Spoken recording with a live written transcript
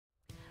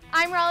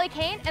I'm Raleigh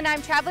Kane, and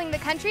I'm traveling the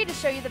country to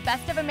show you the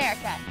best of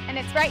America. And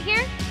it's right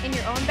here in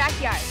your own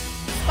backyard.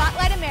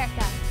 Spotlight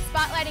America.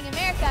 Spotlighting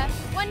America,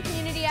 one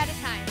community at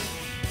a time.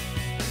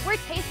 We're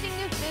tasting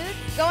new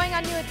foods, going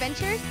on new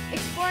adventures,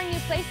 exploring new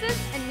places,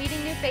 and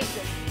meeting new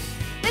faces.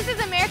 This is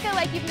America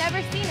like you've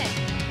never seen it.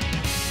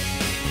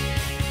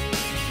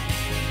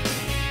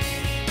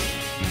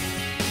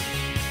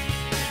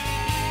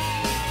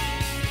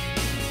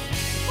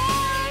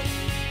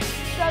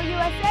 Go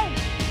USA!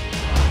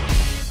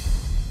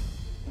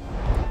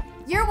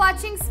 You're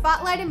watching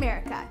Spotlight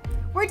America.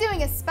 We're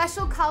doing a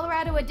special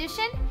Colorado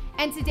edition,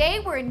 and today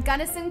we're in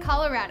Gunnison,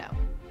 Colorado.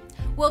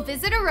 We'll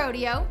visit a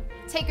rodeo,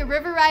 take a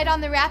river ride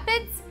on the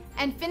rapids,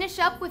 and finish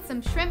up with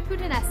some shrimp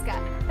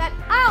puttanesca that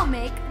I'll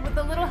make with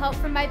a little help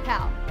from my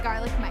pal,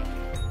 Garlic Mike.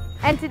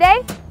 And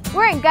today,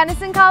 we're in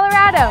Gunnison,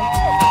 Colorado.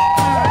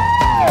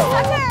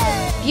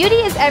 Beauty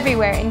is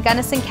everywhere in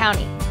Gunnison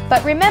County,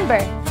 but remember,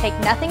 take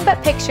nothing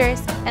but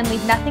pictures and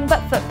leave nothing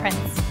but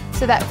footprints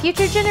so that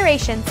future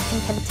generations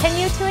can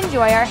continue to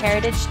enjoy our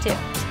heritage too.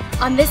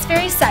 On this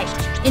very site,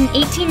 in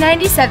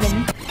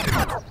 1897,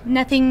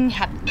 nothing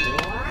happened.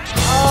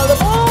 All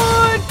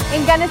aboard!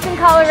 In Gunnison,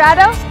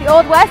 Colorado, the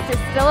Old West is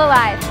still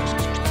alive.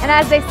 And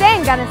as they say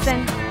in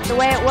Gunnison, the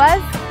way it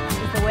was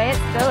is the way it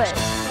still is.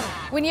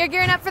 When you're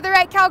gearing up for the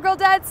right cowgirl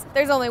duds,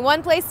 there's only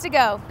one place to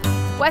go.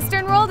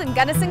 Western World in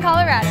Gunnison,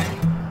 Colorado.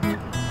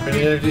 I'm going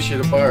to introduce you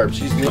to Barb.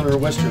 She's the owner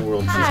of Western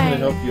World. She's going to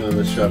help you on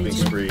this shopping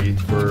spree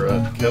for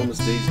Cattleman's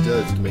Days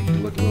Duds to make you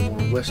look a little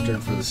more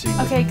Western for this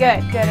evening. Okay,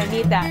 good. I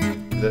need that.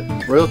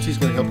 The royalty's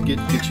going to help get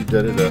you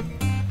dudded up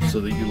so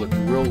that you look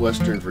real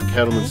Western for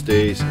Cattleman's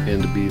Days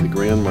and to be the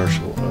Grand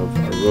Marshal of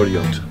our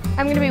rodeo.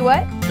 I'm going to be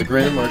what? The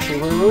Grand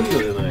Marshal of our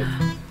rodeo tonight.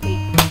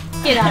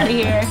 Get out of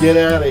here. Get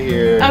out of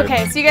here.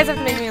 Okay, so you guys have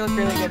to make me look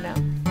really good now.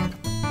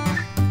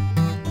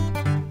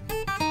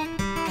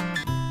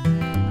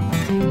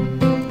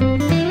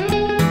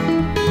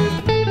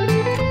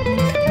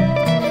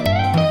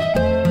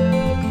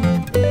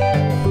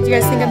 Do you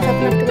guys think I'm tough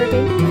enough to wear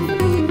pink?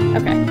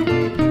 Okay.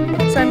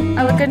 So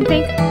I look good in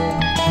pink?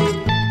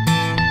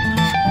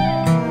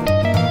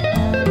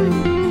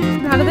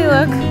 How do they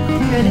look?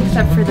 Good,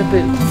 except for the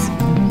boots.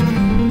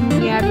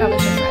 Yeah, I probably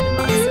should ride in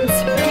boxes.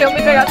 You want me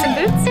to pick out some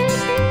boots?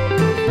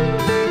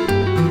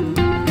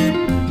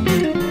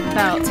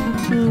 Belt.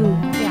 Ooh,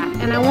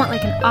 yeah, and I want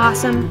like an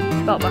awesome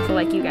belt buckle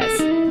like you guys.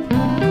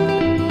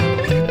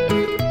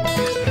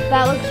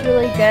 That looks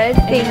really good.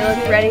 And you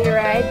look ready to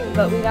ride,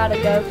 but we gotta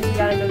go because we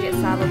gotta go get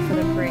saddled for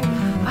the parade.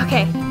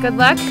 Okay, good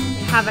luck.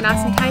 Have an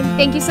awesome time.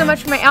 Thank you so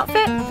much for my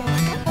outfit.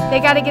 They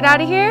gotta get out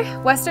of here.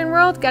 Western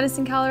World,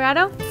 Gunnison,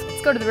 Colorado.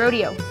 Let's go to the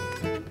rodeo.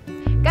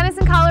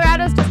 Gunnison,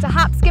 Colorado is just a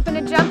hop, skip, and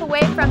a jump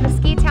away from the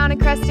ski town of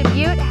Crested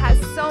Butte. It has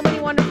so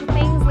many wonderful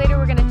things. Later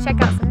we're gonna check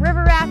out some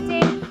river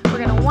rafting. We're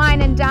gonna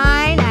wine and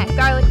dine at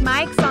Garlic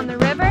Mike's on the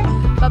river.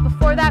 But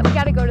before that, we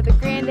gotta go to the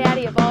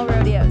granddaddy of all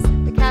rodeos,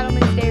 the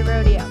Cattleman's Day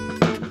Rodeo.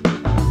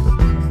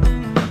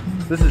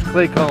 This is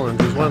Clay Collins.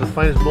 He's one of the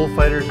finest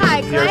bullfighters in the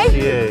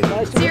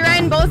PRCA. So you're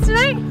riding bulls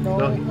tonight? No,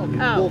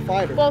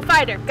 bullfighter.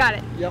 Bullfighter, got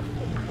it. Yep.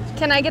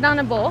 Can I get on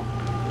a bull?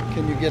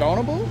 Can you get on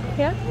a bull?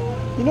 Yeah.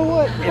 You know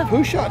what? If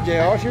Who Shot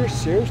JR's here,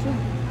 seriously,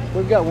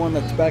 we've got one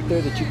that's back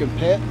there that you can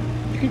pet.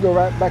 You could go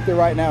right back there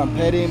right now and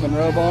pet him and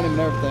rub on him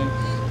and everything.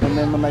 And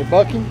then when they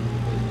buck him,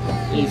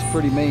 he's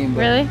pretty mean.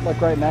 But really?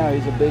 Like right now,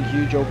 he's a big,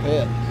 huge old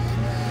pet.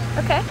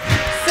 Okay.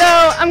 So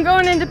I'm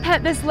going in to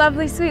pet this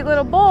lovely, sweet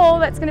little bull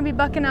that's going to be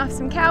bucking off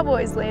some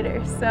cowboys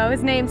later. So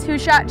his name's Who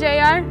Shot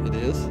JR? It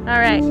is. All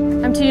right.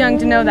 I'm too young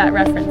to know that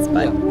reference,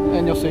 but. Yeah.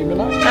 And you'll see him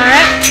tonight. All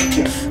right.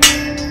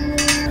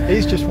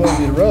 He's just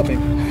wanting you to rub him.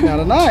 Now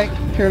tonight,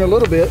 here in a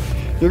little bit,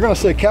 you're going to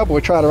see a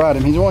cowboy try to ride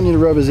him. He's wanting you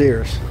to rub his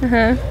ears.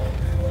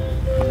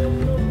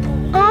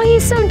 Oh,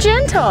 he's so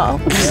gentle.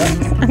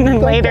 Yeah. And then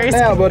later he's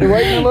now, buddy,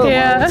 wait a little.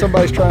 Yeah.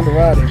 Somebody's trying to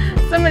ride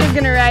him. Somebody's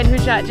going to ride Who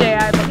Shot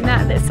JR, but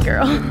not this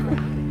girl.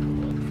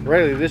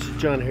 Riley, this is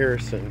John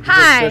Harrison.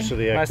 Hi. Nice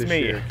to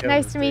meet you.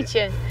 Nice to meet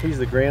you. He's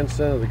the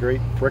grandson of the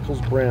great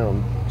Freckles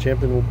Brown,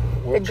 champion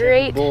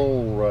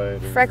bull rider.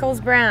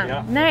 Freckles Brown.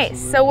 Yeah, nice.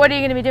 absolutely. So what are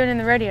you going to be doing in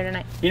the rodeo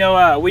tonight? You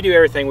know, we do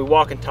everything. We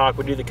walk and talk.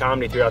 We do the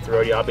comedy throughout the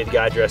rodeo. I'll be the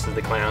guy dressed as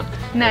the clown.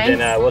 Nice. And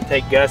then we'll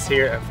take Gus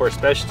here for a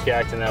specialty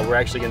act, and we're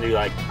actually going to do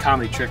like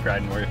comedy trick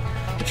riding where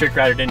the trick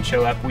rider didn't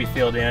show up, we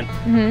filled in,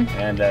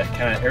 and kind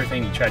of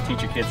everything you try to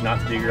teach your kids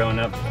not to do growing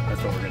up,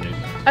 that's what we're going to do.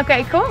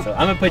 Okay, cool. So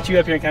I'm going to put you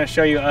up here and kind of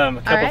show you a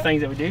couple right.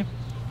 things that we do.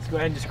 Let's go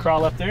ahead and just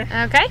crawl up there.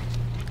 Okay.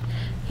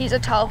 He's a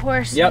tall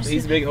horse. Yep,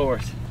 he's a big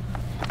horse.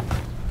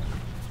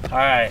 All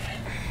right.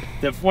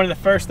 One of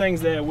the first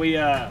things that we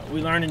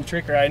learned in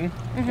trick riding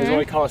is what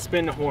we call a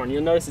spin the horn.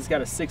 You'll notice it's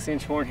got a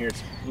 6-inch horn here,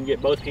 so you can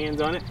get both hands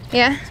on it.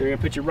 Yeah. So you're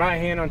gonna put your right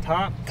hand on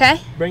top.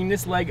 Okay. Bring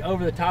this leg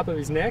over the top of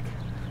his neck.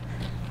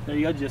 There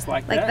you go, just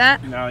like that. Like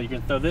that? Now you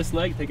can throw this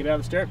leg, take it out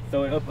of the stirrup,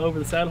 throw it up over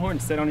the saddle horn,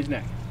 and sit on his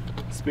neck.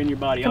 Spin your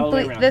body all the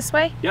way around. This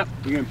way? Yep.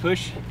 You're gonna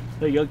push.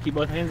 There you go. Keep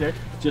both hands there,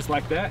 just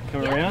like that.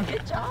 Come around.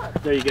 Good job.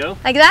 There you go.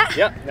 Like that?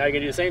 Yep. Now you're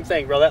gonna do the same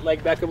thing. Roll that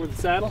leg back over the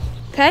saddle.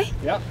 Okay.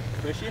 Yep.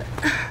 Push it.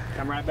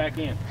 Come right back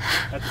in.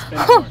 That's the spin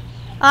horn.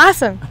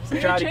 Awesome. So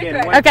try it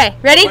again. Okay,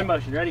 ready? One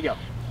motion. Ready, go.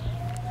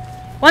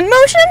 One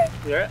motion?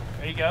 There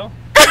you go.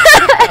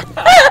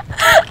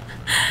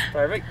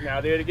 Perfect.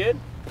 Now do it again.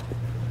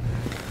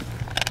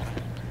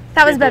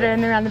 That was better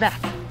than around the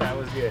back. That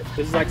was good.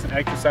 This is like some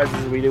exercises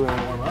that we do when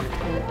we warm up.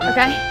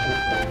 Okay.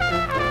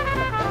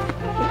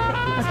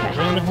 Okay.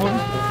 Around the horn.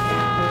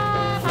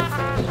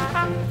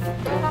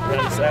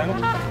 Around the saddle.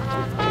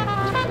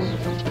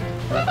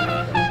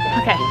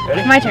 Okay.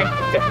 Ready? My turn.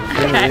 Okay.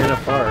 Okay. In a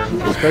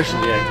farm,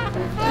 especially Okay.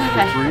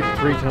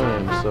 three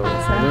times. So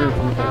learn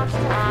from the best.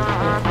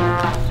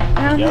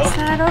 Around Go. the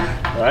saddle.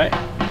 All right.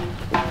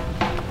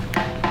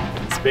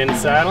 Spin the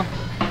saddle.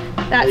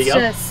 That's There you go.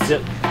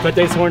 just. Put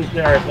these horns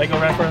there. They go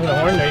right in front of the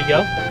horn. There you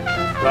go.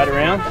 Right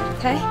around.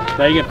 Okay.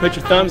 Now you can put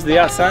your thumbs to the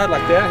outside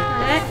like that.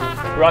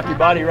 Alright. Rock your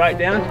body right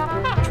down.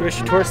 Twist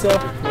your torso,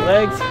 your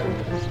legs.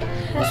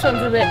 This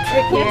one's a bit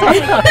trickier.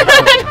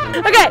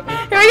 Okay,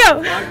 here we go.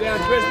 Rock down,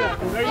 twist up.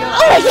 There you go.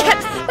 Oh my god,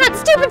 that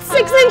stupid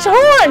 6-inch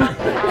horn!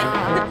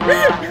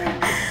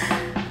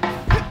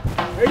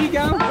 There you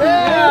go.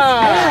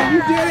 Yeah,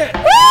 you did it.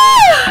 Woo!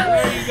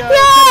 There you go.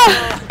 Yeah!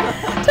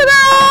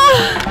 Ta-da!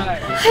 All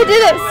right. I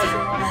did it!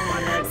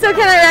 So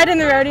can I ride in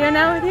the rodeo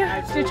now with you?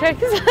 Do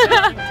tricks? You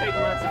can take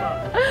my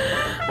spot.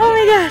 Oh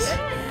my gosh,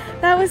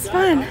 that was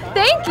fun.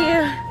 Thank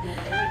you.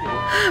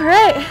 All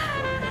right.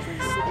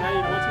 Now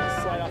you want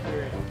to slide off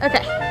your end.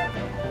 Okay.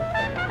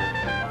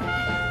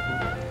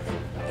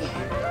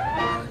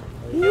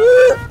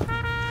 Yeah.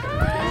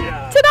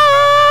 Ta-da!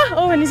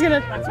 Oh, and he's gonna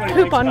That's what he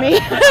poop thinks on about me.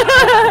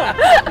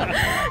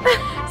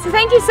 So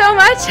thank you so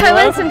much. I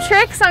learned some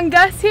tricks on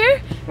Gus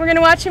here. We're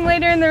gonna watch him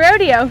later in the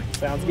rodeo.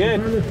 Sounds good.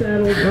 On the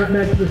saddle, right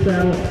back to the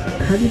saddle.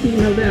 How do you think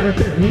you held that right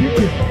there?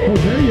 Oh,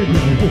 there you go.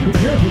 Oh,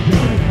 careful,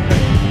 John.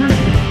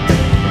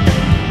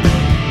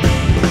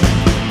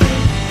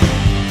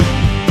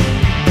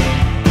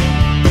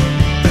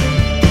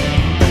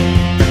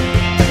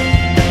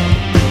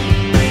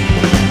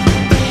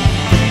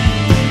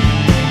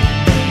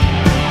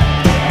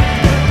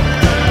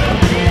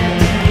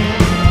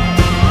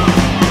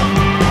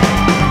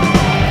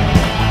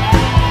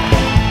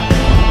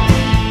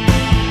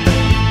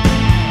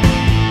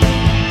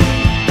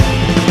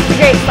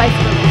 Great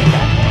spicy.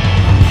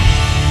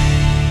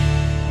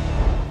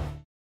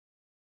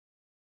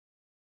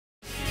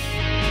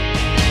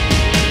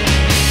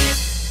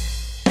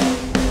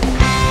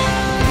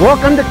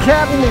 Welcome to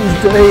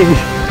Cattleman's Day.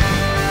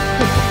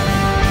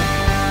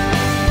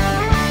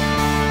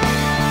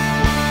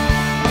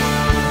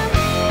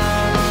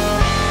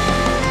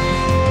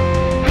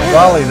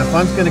 Raleigh, the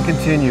fun's going to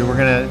continue. We're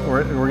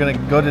gonna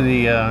go to the.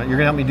 You're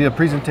gonna help me do a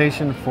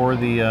presentation for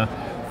the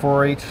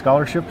 4-H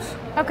scholarships.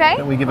 Okay.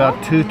 That we give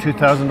out two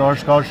 $2,000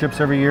 scholarships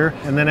every year,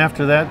 and then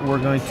after that, we're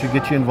going to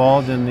get you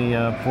involved in the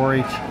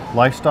 4-H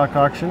livestock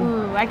auction.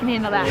 Ooh, I can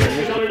handle that.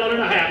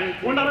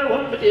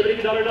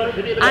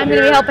 I'm going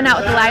to be helping out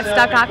with the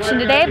livestock auction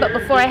today, but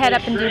before I head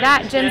up and do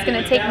that, Jim's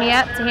going to take me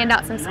up to hand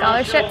out some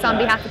scholarships on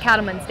behalf of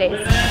Cattlemen's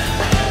Days.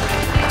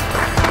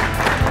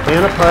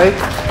 Hannah Pike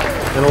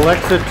and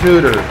Alexa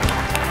Tudor.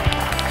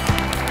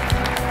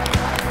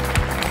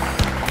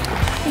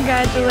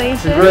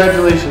 Congratulations.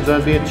 Congratulations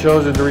on being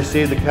chosen to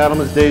receive the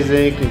Cattlemen's Days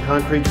Inc. and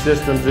Concrete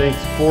Systems Inc.'s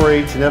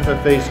 4-H and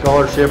FFA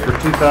scholarship for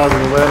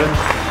 2011.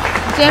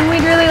 Jim,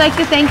 we'd really like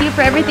to thank you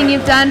for everything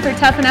you've done for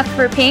Tough Enough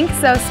for Pink.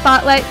 So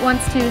Spotlight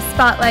wants to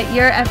spotlight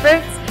your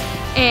efforts,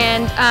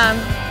 and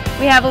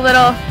we have a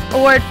little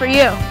award for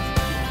you.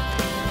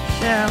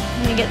 So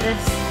let me get this.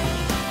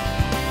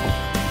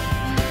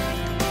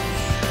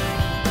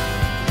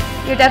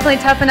 You're definitely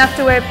tough enough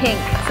to wear pink,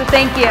 so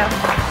thank you.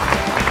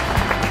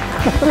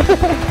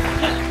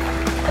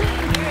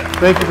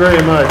 Thank you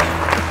very much.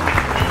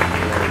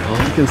 All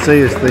you can say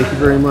is thank you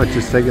very much.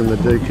 It's taken the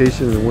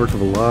dedication and work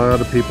of a lot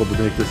of people to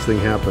make this thing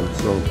happen.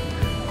 So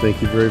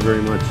thank you very,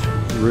 very much.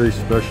 It's really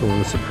special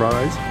and a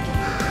surprise.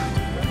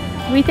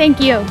 We thank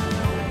you.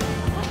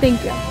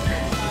 Thank you.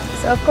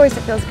 So of course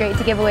it feels great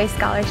to give away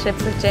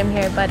scholarships with Jim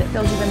here, but it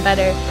feels even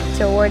better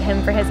to award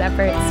him for his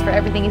efforts, for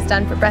everything he's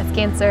done for breast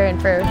cancer and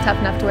for Tough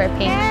Enough to Wear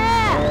Pink.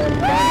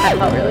 That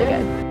felt really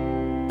good.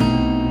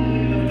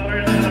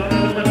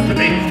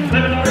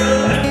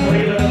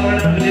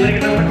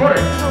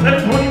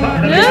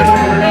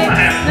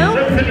 No?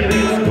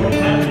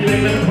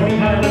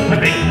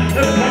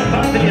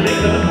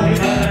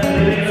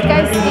 This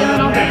guy's stealing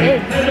all the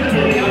bids.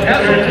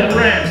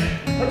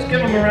 Let's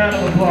give him a round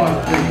of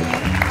applause, please.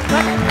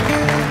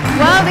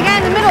 Well, the guy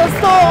in the middle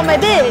stole all my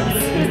bids.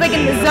 He was like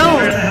in the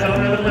zone.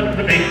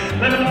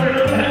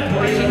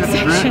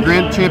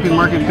 Grand Champion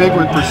Market Pig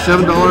went for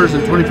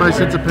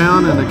 $7.25 a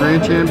pound, and the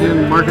Grand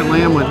Champion Market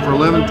Lamb went for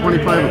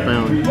 $11.25 a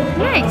pound.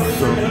 Nice.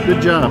 So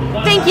good job.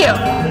 Thank you.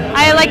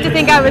 I like to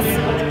think I was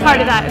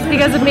part of that. It's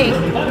because of me.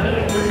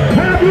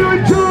 Have you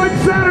enjoyed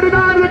Saturday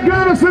night at the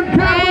Gunnison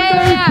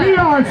Cattlemen's Day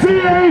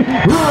PRCA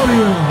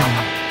Rodeo?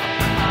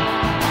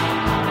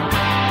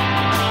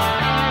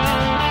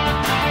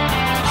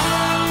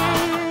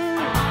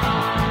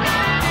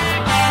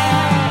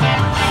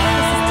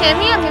 Tim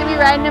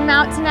riding him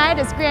out tonight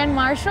as Grand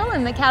Marshal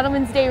in the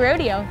Cattlemen's Day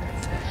Rodeo.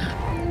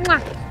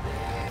 Mwah.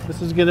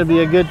 This is going to be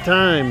a good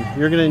time.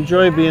 You're going to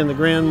enjoy being the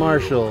Grand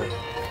Marshal.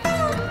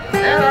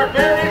 And our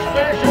very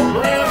special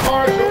Grand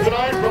Marshal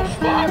tonight from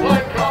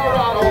Spotlight,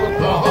 Colorado,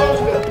 the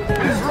host,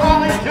 Miss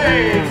Raleigh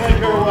Kay. Thank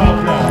you,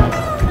 welcome.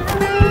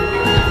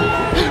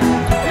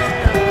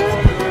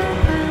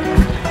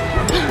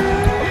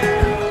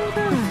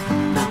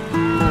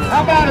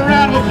 How about a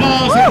round of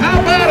applause? And how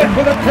about it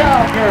for the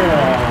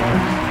cowgirl?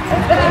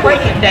 Let's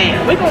break it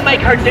down. We're gonna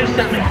make her do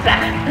something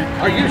exciting.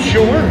 Are you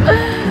sure?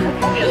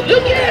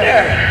 Look at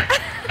her.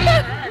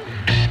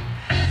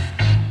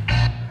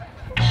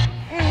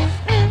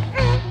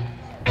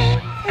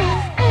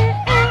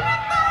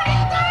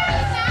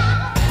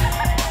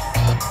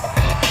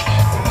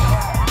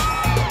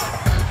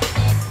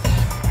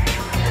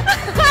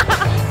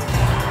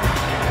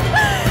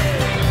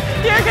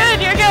 You're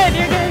good, you're good,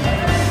 you're good.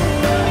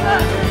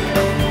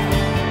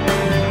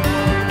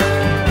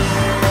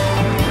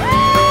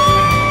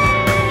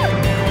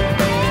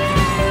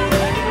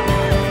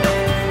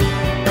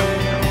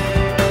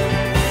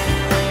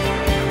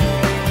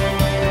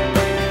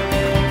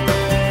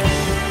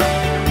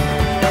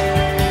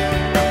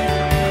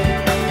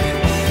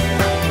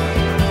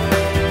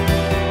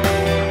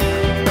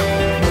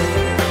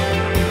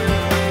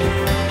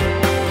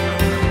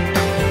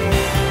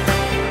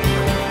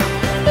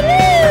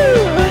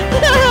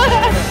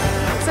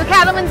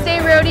 Cattlemen's Day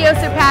Rodeo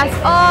surpassed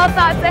all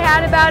thoughts I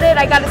had about it.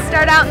 I got to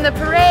start out in the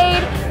parade.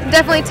 I'm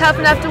definitely tough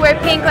enough to wear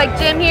pink like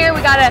Jim here.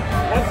 We got to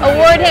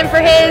award him for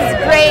his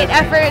great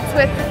efforts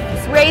with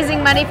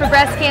raising money for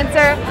breast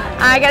cancer.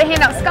 I got to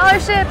hand out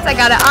scholarships. I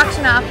got to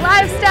auction off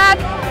livestock.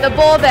 The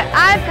bull that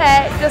I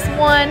pet just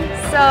won.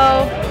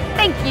 So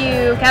thank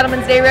you,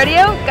 Cattlemen's Day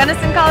Rodeo,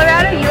 Gunnison,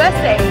 Colorado,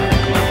 USA.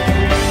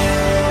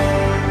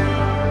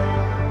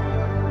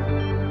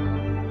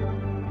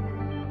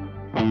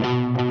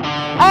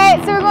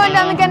 Alright, so we're going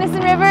down the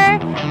Gunnison River.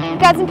 We've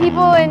got some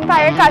people in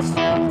pirate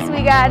costumes.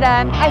 We got,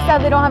 I saw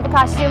they don't have a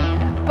costume,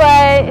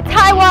 but it's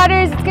high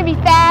waters, it's gonna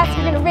be fast,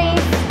 we're gonna race.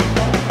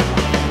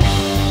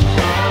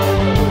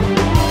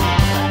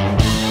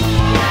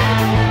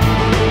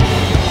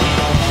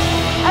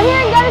 I'm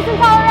here in Gunnison,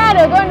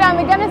 Colorado, going down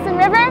the Gunnison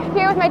River,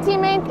 here with my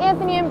teammates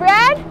Anthony and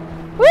Brad.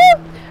 Woo!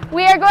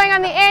 We are going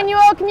on the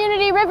annual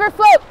Community River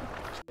Float,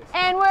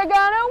 and we're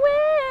gonna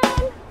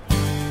win!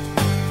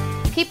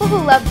 People who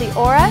love the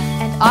aura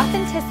and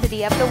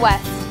authenticity of the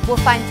West will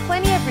find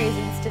plenty of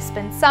reasons to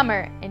spend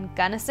summer in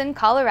Gunnison,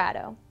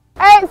 Colorado.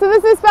 Alright, so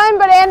this is fun,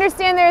 but I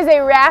understand there's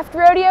a raft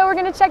rodeo we're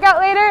going to check out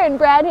later, and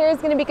Brad here is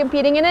going to be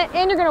competing in it,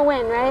 and you're going to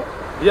win, right?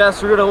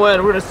 Yes, we're going to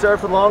win. We're going to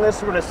surf the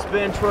longest, we're going to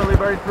spin twirly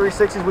birdie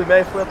 360s, we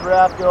may flip the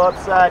raft, go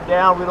upside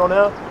down, we don't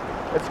know.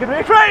 It's going to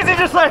be crazy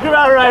just like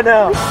around right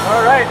now.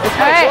 Alright, let's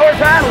go, slower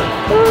paddling.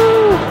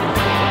 Woo!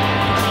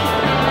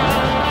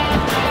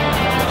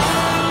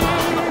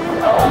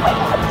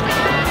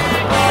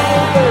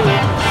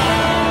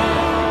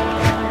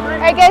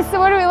 Alright guys, so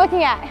what are we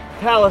looking at?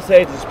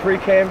 Palisades is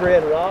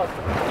Precambrian rock,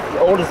 as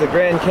old as the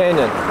Grand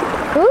Canyon.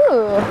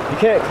 Ooh. You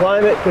can't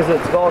climb it because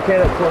it's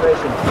volcanic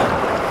formation.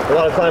 A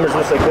lot of climbers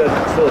wish they could.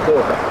 It's really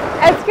cool.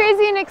 As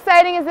crazy and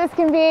exciting as this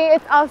can be,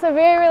 it's also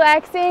very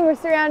relaxing. We're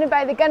surrounded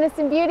by the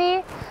Gunnison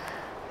beauty.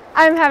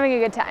 I'm having a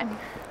good time.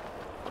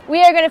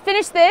 We are going to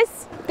finish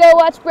this, go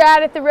watch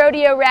Brad at the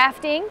rodeo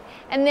rafting,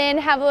 and then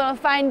have a little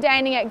fine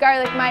dining at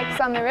Garlic Mike's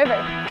on the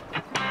river.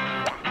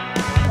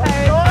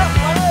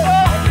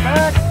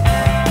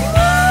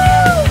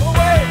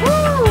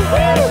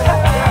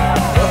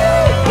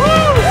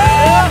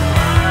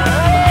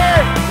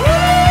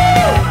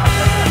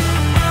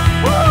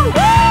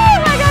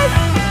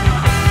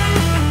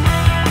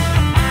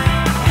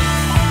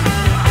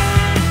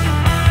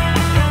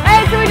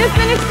 Just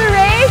finished the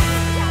race,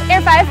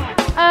 Air 5.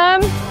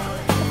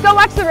 Let's go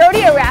watch the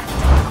rodeo raft.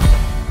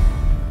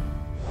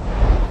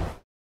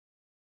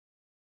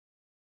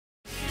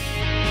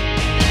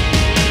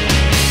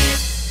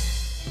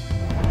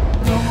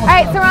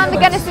 Alright, so we're on the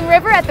Gunnison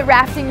River at the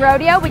rafting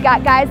rodeo. We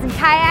got guys in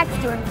kayaks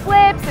doing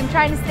flips and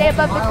trying to stay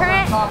above the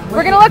current.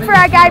 We're gonna look for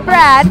our guy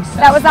Brad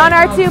that was on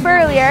our tube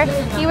earlier.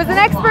 He was an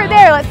expert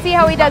there. Let's see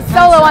how he does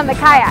solo on the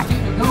kayak.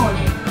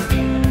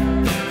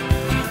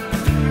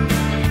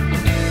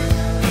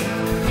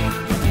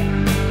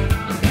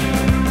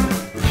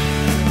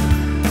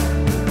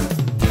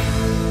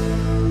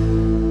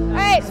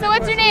 So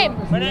what's your name?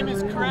 My name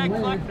is Craig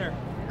Kleckner.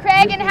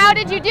 Craig, and how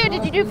did you do?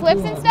 Did you do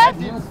flips and stuff? I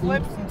did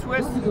flips and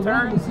twists and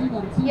turns.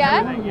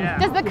 Yeah? Yeah.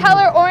 Does the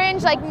color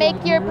orange like make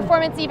your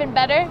performance even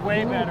better?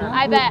 Way better.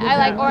 I bet. I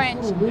like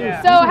orange.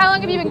 Yeah. So how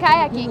long have you been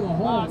kayaking?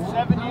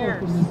 7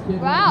 years.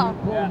 Wow.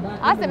 Yeah.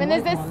 Awesome. And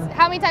is this,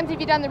 how many times have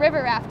you done the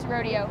river raft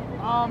rodeo?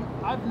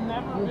 I've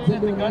never been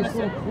at the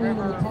Gunnison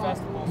River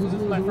Festival, so this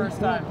is my first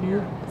time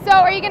here. So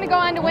are you going to go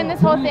on to win this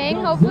whole thing,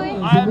 hopefully?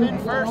 I'm in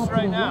first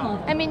right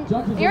now. I mean,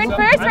 you're in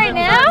first right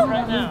now?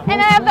 Right now. And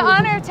I have the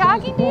honor of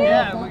talking to you?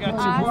 Yeah, we got 2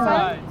 more Awesome.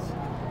 rides.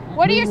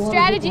 What are your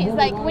strategies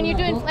like when you're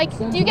doing, like,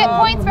 do you get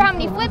points for how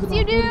many flips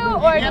you do,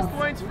 or You just get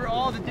points for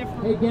all the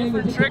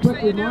different tricks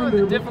that you do and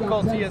the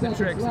difficulty of the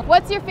tricks.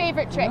 what's your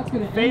favorite trick?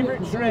 Favorite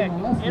trick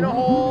in a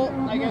hole,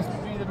 I guess,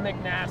 would be the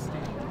McNasty.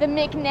 The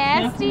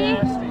McNasty?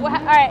 McNasty.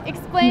 All right,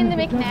 explain the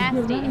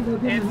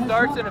McNasty. It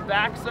starts in a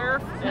back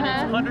surf and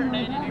Uh-huh. it's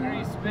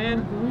 180-degree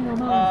spin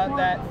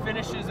that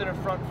finishes in a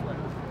front flip.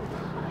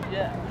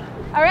 Yeah.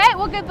 All right,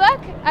 well, good luck.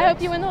 I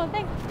hope you win the whole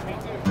thing.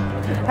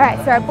 All right,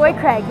 so our boy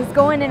Craig is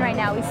going in right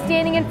now. He's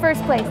standing in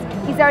first place.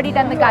 He's already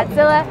done the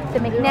Godzilla, the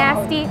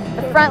McNasty,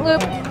 the front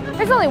loop.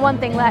 There's only one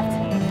thing left.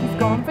 He's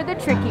going for the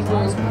tricky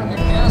move.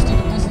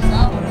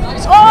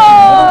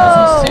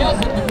 Oh!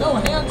 No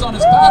hands on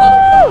his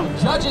paddle.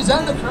 Judges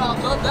and the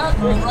crowd love that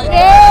move right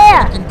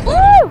Yeah! there.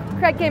 Woo!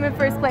 Craig came in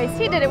first place.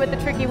 He did it with the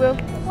tricky woo.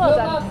 Well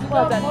done.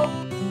 Well done.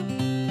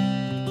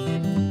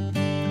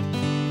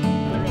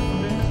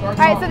 All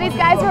right, so these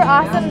guys were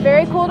awesome.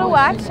 Very cool to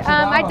watch.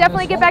 I'd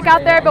definitely get back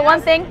out there, but one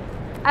thing,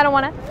 I don't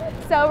want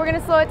to. So we're going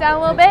to slow it down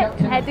a little bit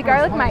and head to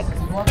Garlic Mike's.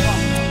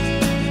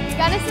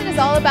 Gunnison is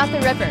all about the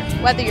river.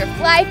 Whether you're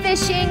fly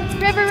fishing,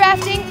 river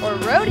rafting, or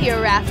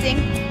rodeo rafting,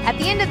 at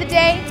the end of the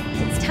day,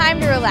 it's time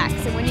to relax.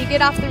 And when you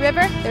get off the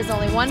river, there's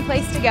only one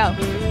place to go,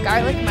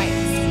 Garlic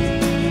Mike's.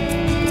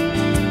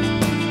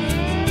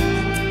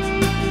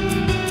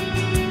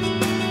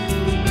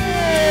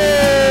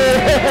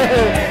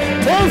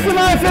 Who's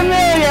my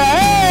familiar?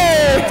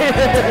 Hey!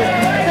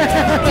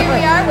 Here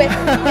we are with,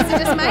 is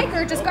it just Mike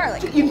or just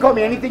Garlic? You can call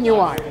me anything you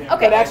want. Okay.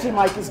 But actually,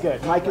 Mike is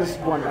good. Mike is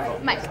wonderful.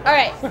 Mike. All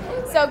right.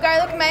 So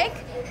Garlic Mike,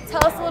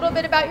 tell us a little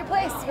bit about your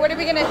place. What are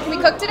we gonna? Can we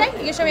cook today?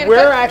 You can show me how to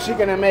We're cook. actually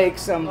going to make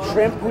some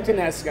shrimp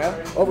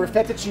puttanesca over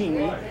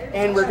fettuccine,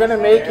 and we're going to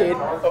make it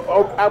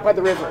out by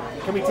the river.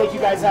 Can we take you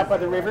guys out by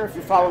the river if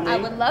you follow me? I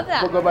would love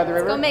that. We'll go by the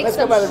river. Let's go make Let's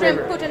some go by the shrimp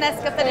river.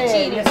 puttanesca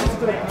Hey, fettuccine. yes, let's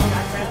go.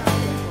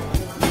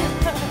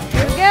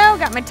 Here we go.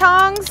 Got my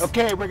tongs.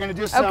 Okay, we're going to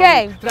do some.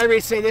 Okay. Did I already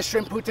say this,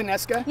 shrimp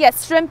puttanesca?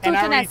 Yes, shrimp And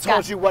I already puttanesca.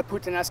 told you what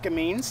puttanesca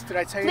means. Did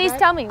I tell you Please that?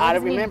 tell me. What I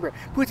does don't it mean? remember.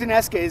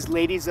 Puttanesca is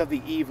ladies of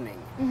the evening.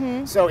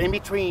 So in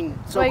between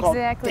so-called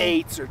exactly?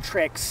 dates or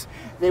tricks,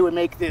 they would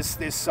make this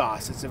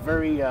sauce. It's a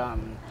very, I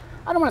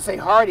don't want to say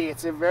hearty.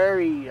 It's a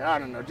very, I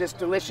don't know, just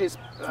delicious.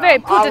 very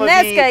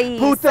puttanesca-y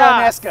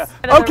Puttanesca.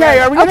 sauce. Okay,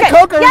 are we going to Okay,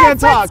 cook or are we going yes,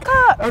 to talk?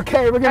 let's cook.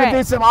 Okay, we're going All to right.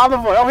 do some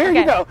olive oil. Oh, here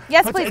you Okay. go.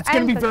 Yes, But please. It's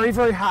going to I'm be very, cooking.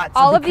 very hot. So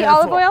All be of the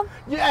olive careful. oil?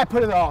 Yeah,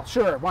 put it all.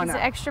 Sure, why Is not? it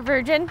extra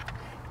virgin?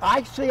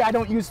 Actually, I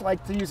don't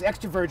like to use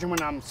extra virgin when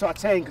I'm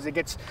sauteing because it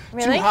gets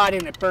Really? too hot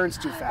and it burns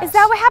too fast. Is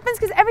that what happens?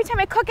 Because every time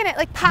I cook it, it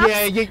like pops.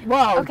 Yeah,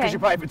 well, because Okay. you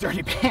probably have a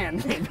dirty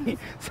pan, maybe.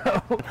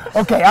 So,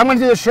 okay, I'm gonna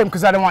do the shrimp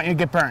because I don't want you to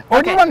get burnt.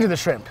 Or do you Okay. want to do the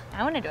shrimp?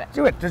 I want to do it.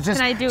 Do it. Just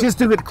Can I do- just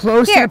do it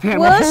close Here, to the pan.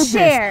 we'll hold this.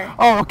 share.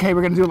 Oh, okay,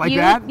 we're gonna do it like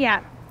You? that.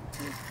 Yeah.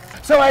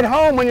 So at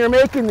home, when you're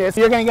making this,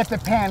 you're gonna get the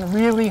pan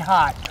really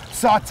hot.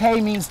 Saute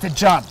means to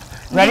jump.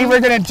 Ready? We're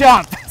gonna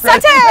jump.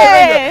 Ready?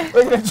 Saute!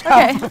 We're gonna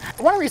jump.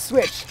 Why don't we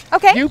switch?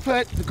 Okay. You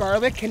put the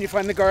garlic. Can you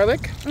find the garlic?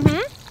 Mm-hmm.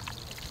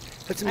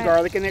 Put some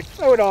garlic in there.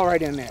 Throw it all right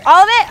in there.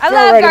 All of it? I Throw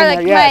it love right in garlic,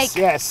 there. Yes,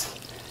 Mike.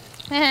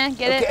 yes.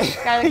 Get it?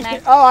 Garlic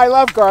knife. Oh, I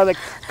love garlic,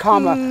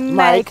 comma, Mike.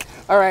 Mike.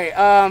 All right,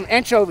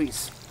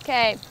 anchovies.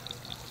 Okay.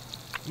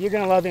 You're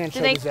gonna love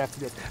anchovies after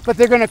this. But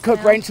they're gonna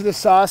cook right into the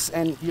sauce,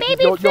 and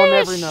Baby you'll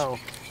never fish. know.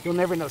 You'll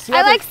never know. See I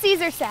how like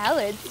Caesar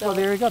salad. Oh, So.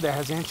 there you go. That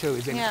has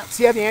anchovies in Yeah. it.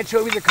 See how the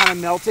anchovies are kind of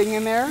melting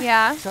in there?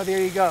 Yeah. So there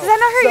you go. Does that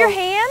not hurt So- your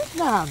hand?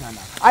 No.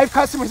 I have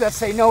customers that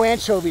say no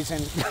anchovies,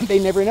 and they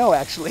never know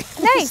actually.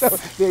 Nice. So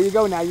there you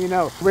go. Now you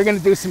know. We're gonna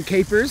do some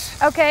capers,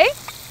 Okay.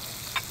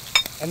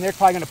 and they're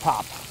probably gonna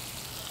pop.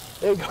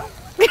 There you go.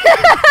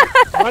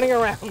 Running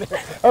around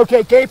there.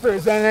 Okay,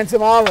 capers, and then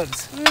some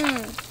olives.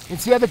 And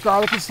see how the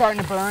garlic is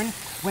starting to burn?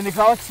 When the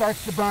garlic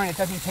starts to burn, it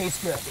doesn't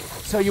taste good.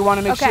 So you want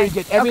to make sure Okay, you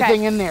get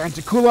everything okay. in there. And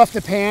to cool off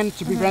the pan,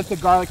 to prevent the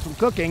garlic from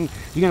cooking,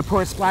 you're going to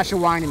pour a splash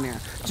of wine in there.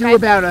 Do Okay.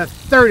 about a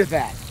third of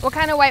that. What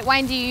kind of white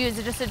wine do you use? Is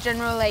it just a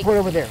general like? Pour it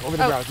over there, over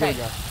the Oh, garlic. There you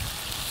okay.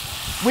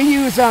 go. We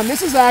use,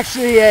 this is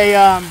actually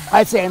a,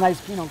 I'd say a nice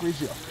Pinot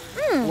Grigio.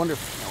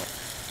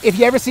 Wonderful. If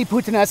you ever see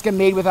puttanesca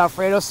made with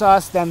Alfredo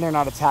sauce, then they're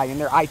not Italian,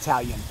 they're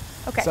Italian.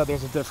 Okay. So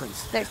there's a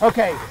difference. There's-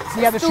 Okay,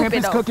 see how the shrimp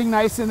is Stupido. cooking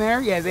nice in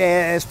there?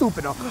 Yes,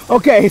 stupido.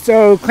 Okay,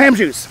 so clam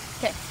juice.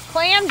 Okay.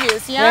 Clam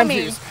juice. Clam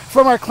Yummy. juice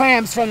from our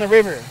clams from the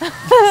river.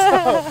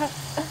 So,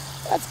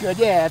 that's good,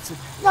 yeah. It's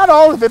not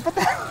all of it, but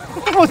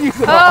we'll use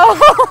it all.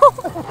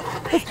 Oh.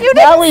 You didn't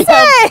Now we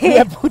say.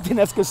 have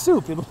puttanesca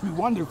soup. It'll be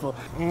wonderful.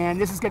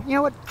 And this is good. You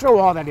know what? Throw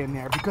all that in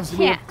there because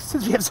Yeah.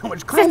 since we have so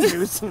much clam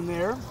juice in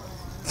there.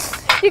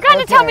 You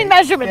gotta tell me Okay.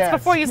 measurements Yes,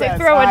 before you say yes,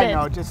 throw it I in.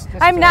 know, just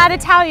I'm throw not it in.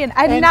 Italian.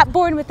 I'm And- not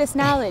born with this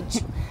knowledge.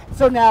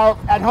 So now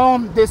at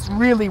home, this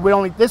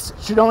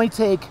should only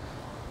take,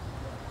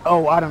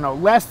 I don't know,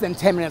 less than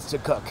 10 minutes to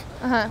cook.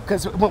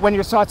 Because when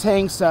you're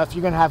sauteing stuff,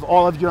 you're gonna have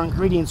all of your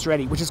ingredients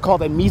ready, which is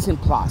called a mise en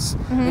place.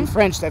 In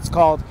French, that's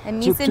called A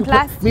mise en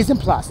place? Mise en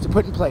place, to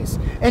put in place.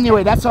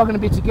 Anyway, that's all gonna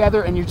be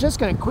together, and you're just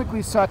gonna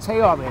quickly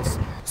saute all this.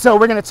 So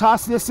we're gonna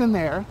toss this in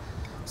there.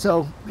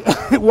 So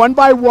one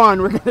by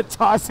one, we're gonna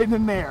toss it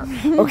in there.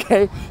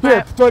 Okay,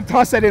 here,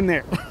 toss that in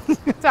there.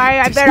 Sorry,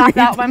 I bit off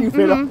that one. You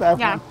bit off that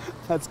Yeah. one.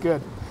 That's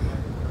good.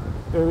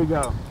 There we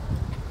go.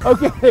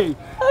 Okay.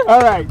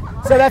 All right.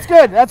 So that's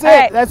good. That's it.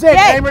 right. That's it.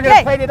 Yay, And we're gonna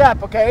yay. plate it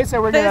up. Okay.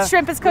 So we're The gonna.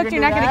 shrimp is we're cooked,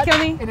 gonna you're do not gonna that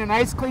kill me? in a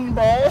nice clean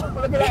bowl.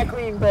 Look at that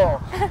clean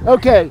bowl.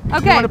 Okay.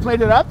 Okay. You want to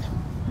plate it up?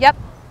 Yep.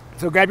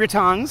 So grab your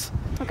tongs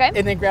Okay.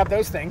 and then grab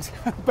those things.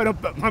 but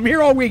I'm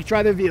here all week.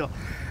 Try the veal.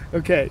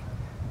 Okay.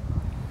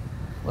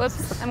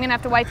 Whoops. I'm gonna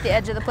have to wipe the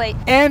edge of the plate.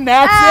 And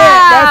that's Ah,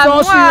 it. That's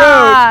all she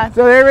mwah. wrote.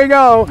 So there we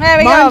go. There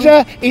we go.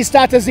 Mangia y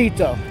state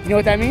zitto. You know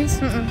what that means?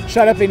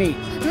 Shut up and eat.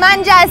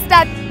 Mangia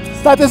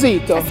State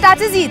zitto.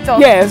 state zitto.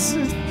 Yes.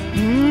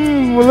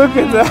 Well, look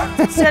at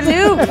that.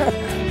 Salute.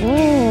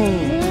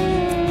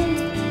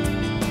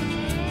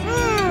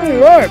 Hey,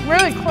 look.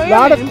 Really A clear.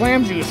 lot of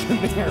clam juice in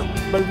there,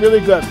 but really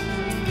good.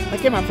 That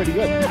came out pretty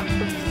good.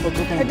 For I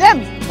cooking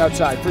did.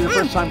 outside for your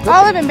first time cooking.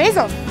 Olive and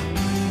basil.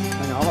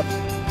 And olives.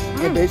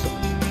 And basil.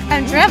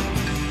 And shrimp.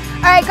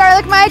 All right,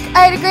 Garlic Mike,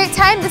 I had a great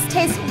time. This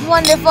tastes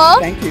wonderful.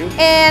 Thank you.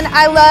 And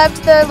I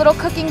loved the little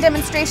cooking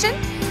demonstration.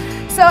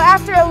 So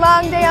after a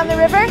long day on the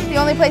river, the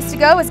only place to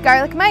go is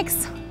Garlic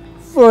Mike's.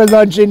 For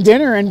lunch and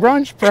dinner and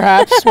brunch,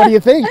 perhaps. What do you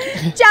think?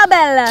 Ciao,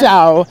 Bella.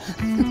 Ciao.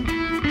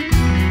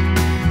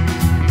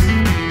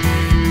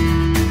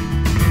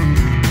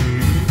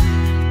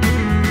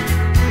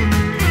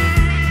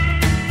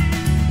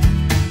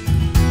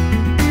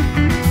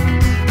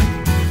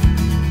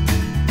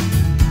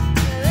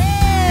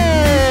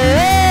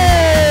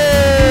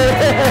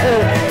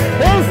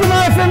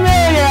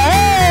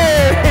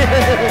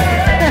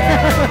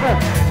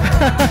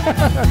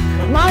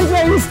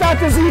 Mangia y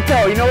state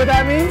zitto. You know what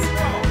that means?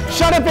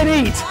 Shut up and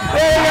eat.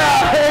 There you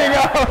go. There you go.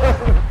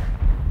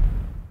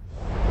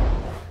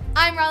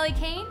 I'm Raleigh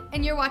Kane,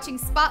 and you're watching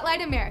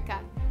Spotlight America.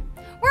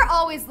 We're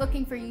always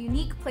looking for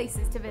unique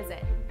places to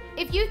visit.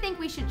 If you think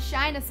we should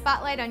shine a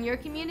spotlight on your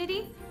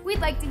community, we'd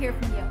like to hear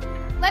from you.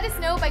 Let us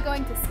know by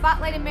going to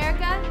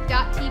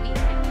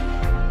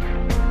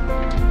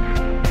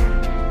spotlightamerica.tv.